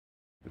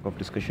Of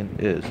discussion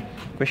is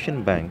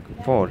question bank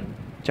for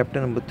chapter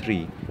number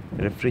 3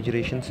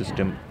 refrigeration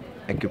system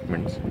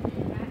equipments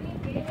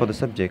for the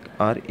subject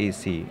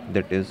RAC,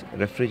 that is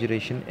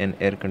refrigeration and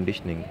air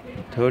conditioning,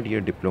 third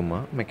year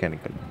diploma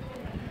mechanical.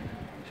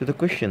 So the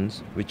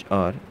questions which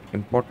are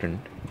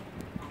important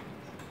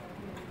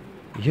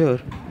here,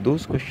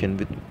 those questions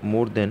with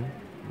more than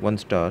 1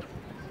 star,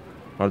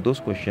 or those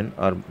questions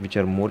are which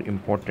are more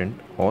important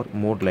or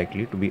more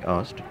likely to be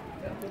asked.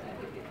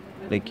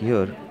 Like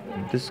here,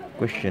 this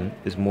question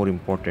is more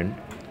important,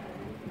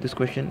 this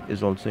question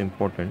is also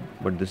important,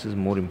 but this is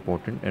more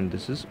important, and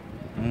this is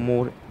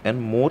more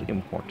and more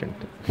important.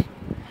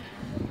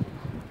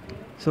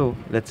 So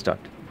let's start.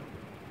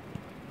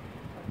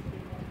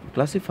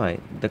 Classify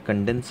the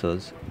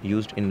condensers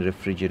used in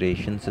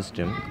refrigeration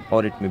system,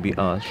 or it may be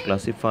asked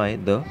classify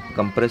the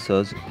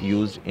compressors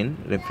used in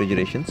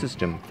refrigeration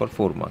system for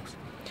 4 marks.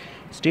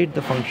 State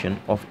the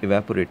function of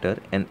evaporator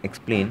and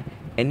explain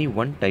any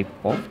one type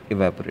of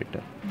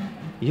evaporator.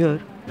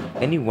 Here,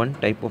 any one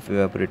type of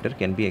evaporator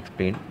can be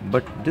explained,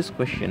 but this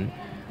question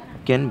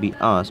can be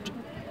asked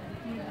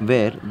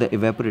where the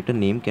evaporator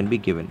name can be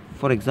given.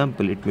 For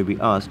example, it may be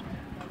asked,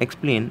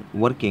 explain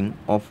working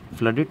of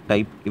flooded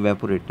type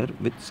evaporator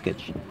with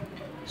sketch.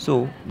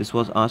 So, this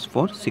was asked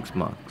for 6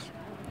 marks.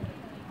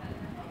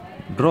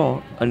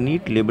 Draw a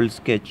neat labeled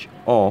sketch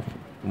of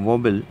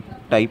wobble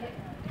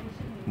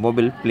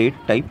plate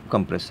type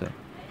compressor.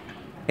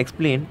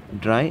 Explain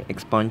dry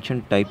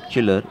expansion type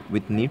chiller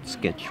with neat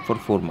sketch for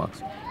 4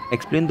 marks.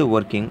 Explain the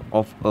working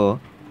of a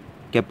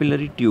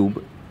capillary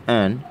tube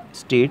and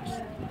states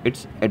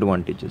its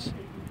advantages.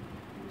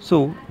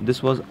 So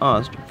this was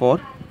asked for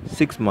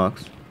 6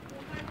 marks,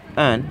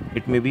 and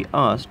it may be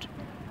asked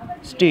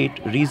state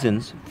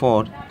reasons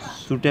for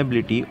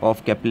suitability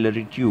of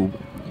capillary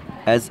tube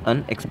as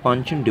an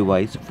expansion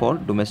device for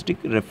domestic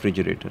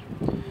refrigerator.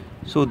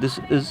 So this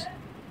is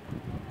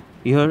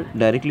here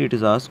directly it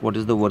is asked what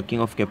is the working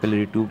of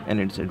capillary tube and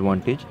its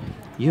advantage.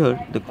 Here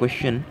the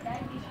question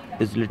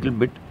is little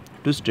bit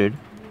twisted,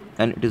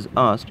 and it is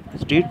asked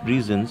state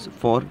reasons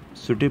for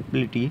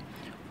suitability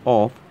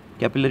of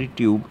capillary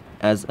tube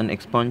as an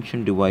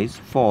expansion device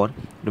for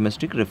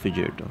domestic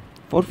refrigerator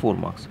for 4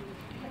 marks.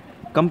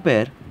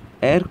 Compare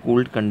air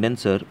cooled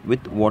condenser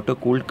with water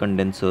cooled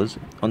condensers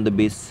on the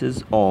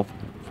basis of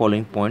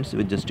following points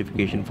with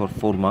justification for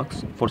 4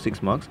 marks for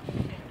 6 marks.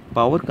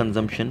 Power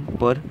consumption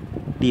per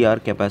TR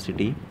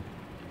capacity,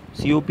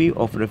 COP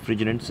of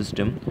refrigerant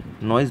system,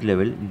 noise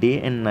level, day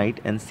and night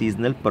and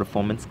seasonal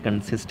performance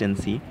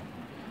consistency.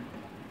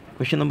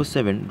 Question number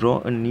 7, draw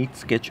a neat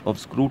sketch of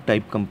screw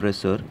type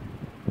compressor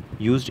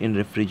used in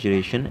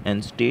refrigeration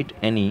and state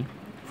any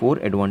 4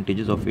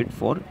 advantages of it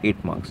for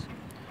 8 marks.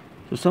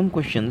 So some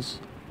questions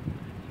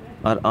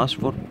are asked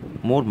for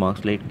more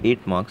marks, like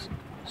 8 marks,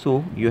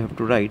 so you have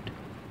to write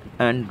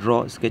and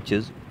draw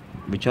sketches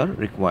which are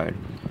required.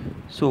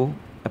 So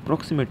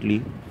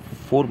approximately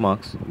 4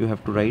 marks you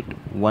have to write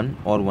 1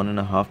 or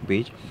 1.5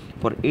 page.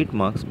 For 8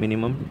 marks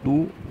minimum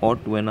 2 or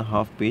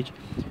 2.5 page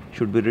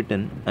should be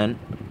written, and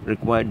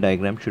required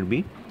diagram should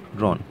be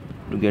drawn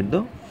to get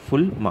the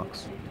full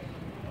marks.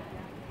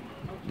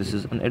 This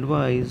is an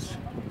advice.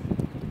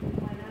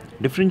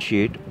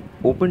 Differentiate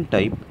open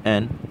type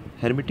and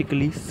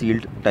hermetically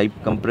sealed type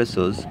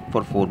compressors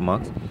for 4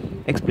 marks.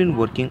 Explain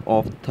working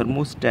of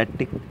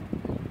thermostatic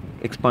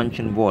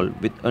expansion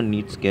valve with a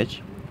neat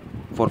sketch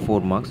for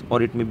 4 marks,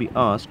 or it may be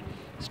asked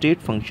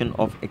state function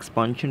of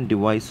expansion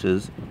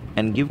devices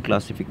and give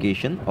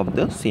classification of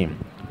the same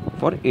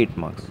for 8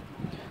 marks.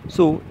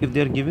 So if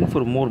they are giving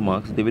for more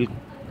marks, they will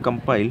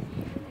compile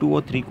 2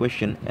 or 3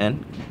 questions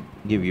and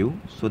give you,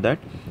 so that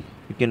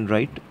you can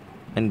write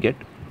and get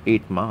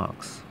 8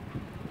 marks.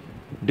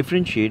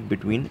 Differentiate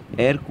between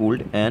air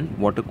cooled and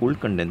water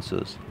cooled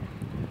condensers.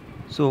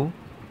 So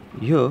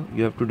here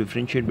you have to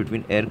differentiate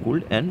between air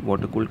cooled and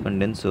water cooled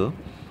condenser.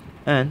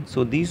 And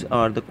so these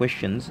are the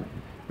questions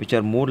which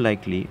are more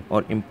likely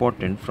or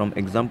important from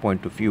exam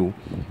point of view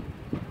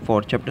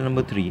for chapter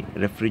number 3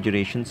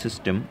 refrigeration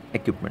system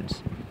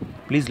equipments.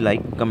 Please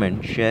like,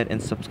 comment, share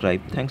and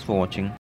subscribe. Thanks for watching.